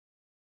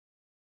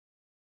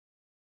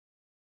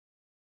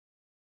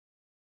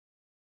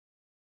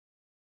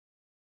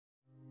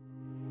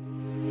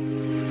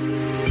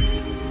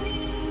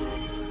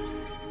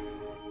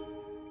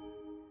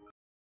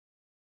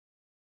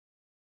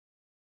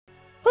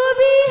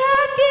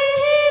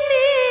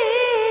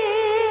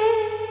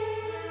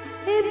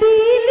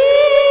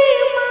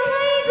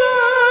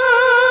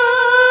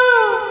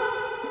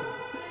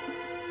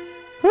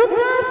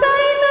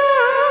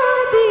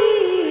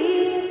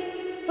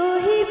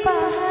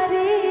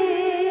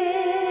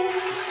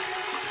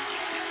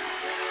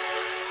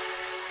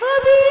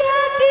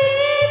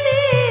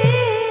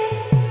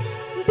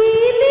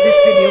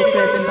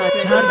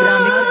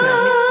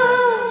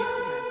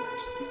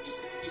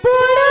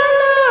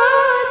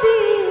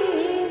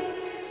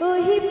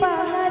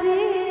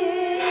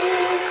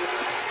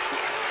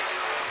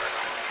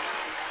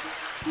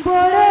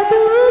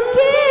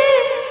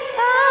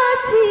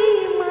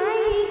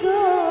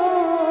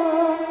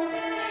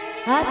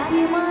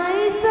আছি মাই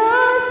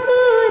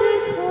শ্বশুর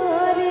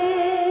ঘরে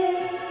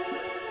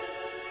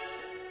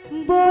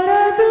বড়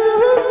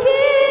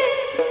দুঃখে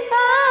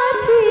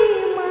আছি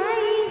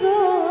মাই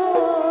গো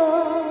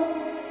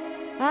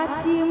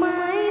আছি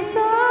মাই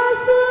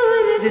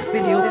শ্বশুর This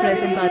video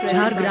present by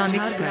Jhargram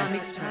Express.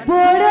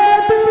 বড়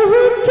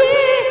দুঃখে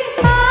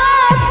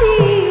আছি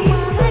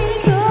মাই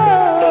গো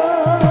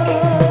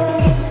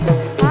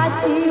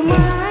আছি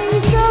মাই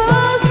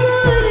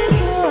শ্বশুর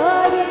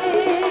ঘরে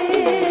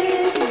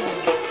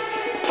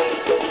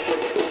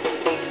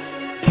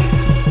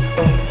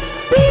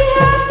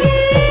বিয়া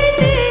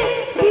দিলে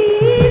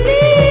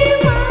দিলি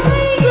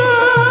মাই গো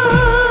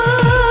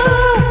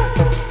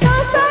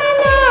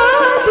কাসাইলো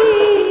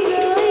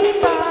দিলই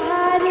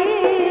পাহাড়ে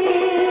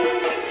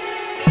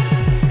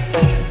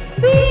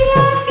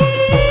বিয়া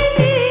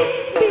দিলে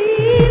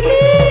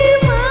দিলি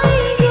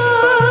মাই গো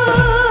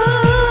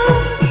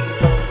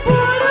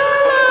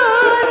পড়লো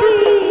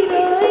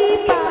দিলই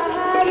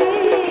পাহাড়ে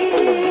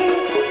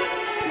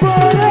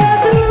বড়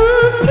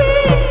দুঃখে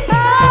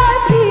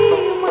আছি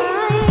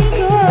মাই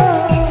গো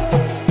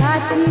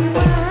আছি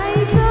মাই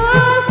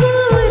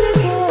শ্বশুর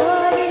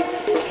ঘরে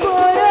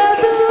বড়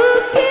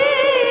দুঃখে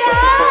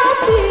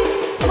আছি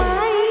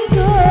মাই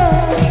গো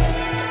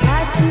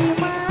আছি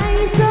মাই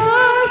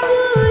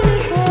শ্বশুর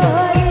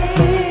ঘরে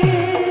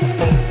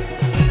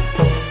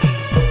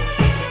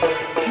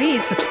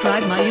Please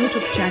subscribe my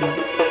YouTube channel.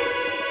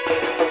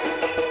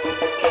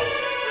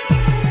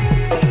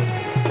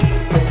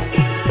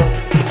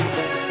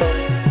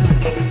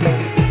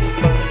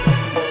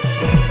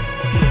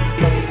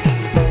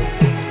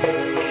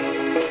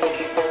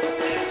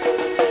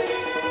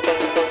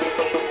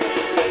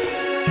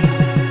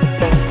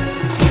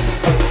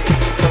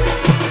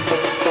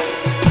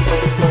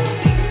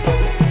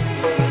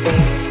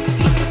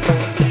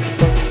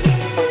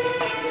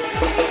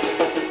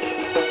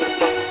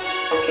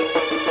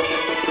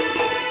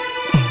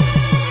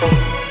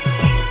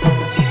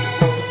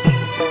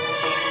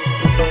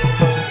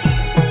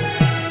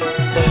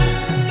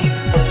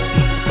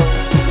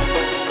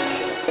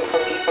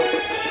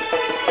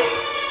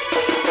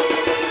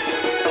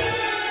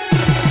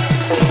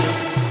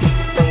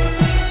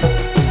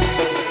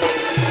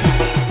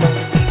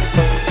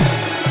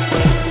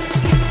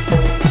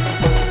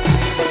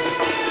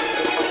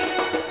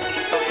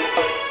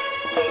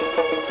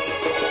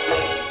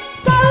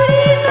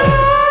 সাউরি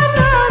ননদ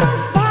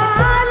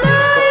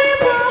ভালোই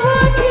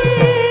বহঠে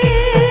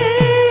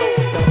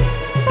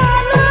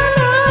ভালো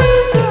লই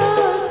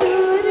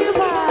শ্বশুর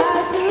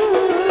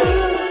ভাসুর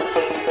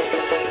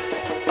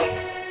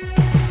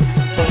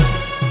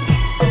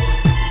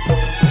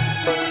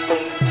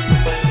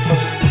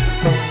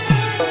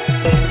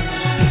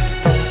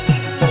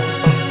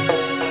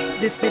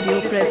This video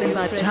present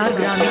by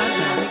Jhargram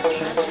Express.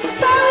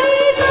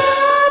 সাউরি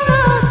ননদ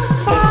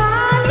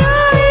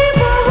ভালোই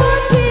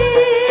বহঠে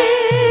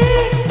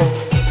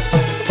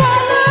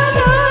ভালো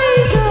লই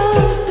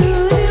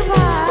শ্বশুর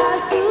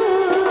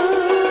ভাসুর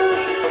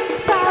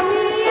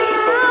স্বামী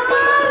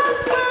আমার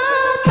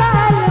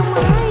মাতাল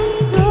মাই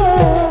গো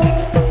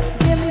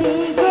যেমনি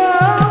গো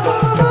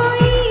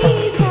মই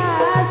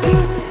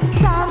শাশুর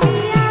স্বামী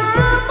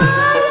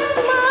আমার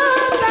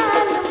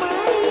মাতাল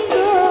মাই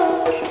গো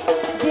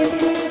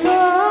যেমনি গো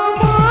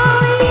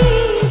মই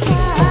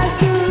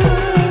শাশুর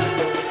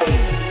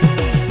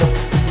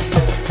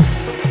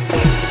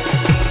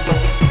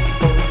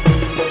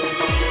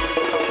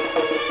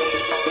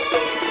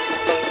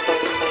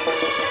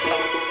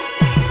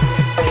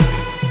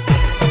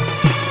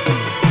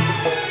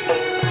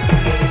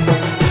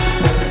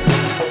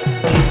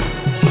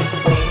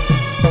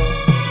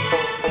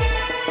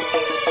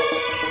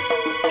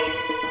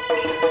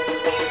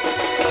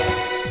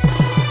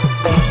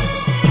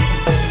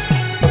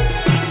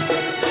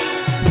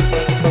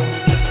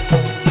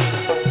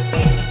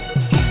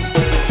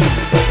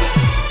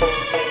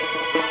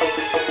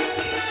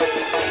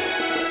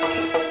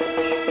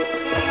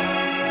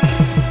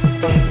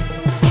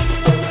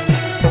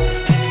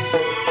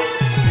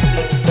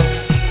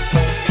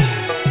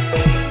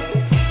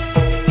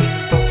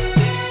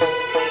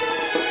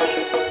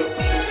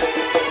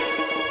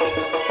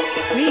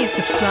Please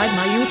subscribe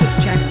my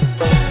YouTube channel.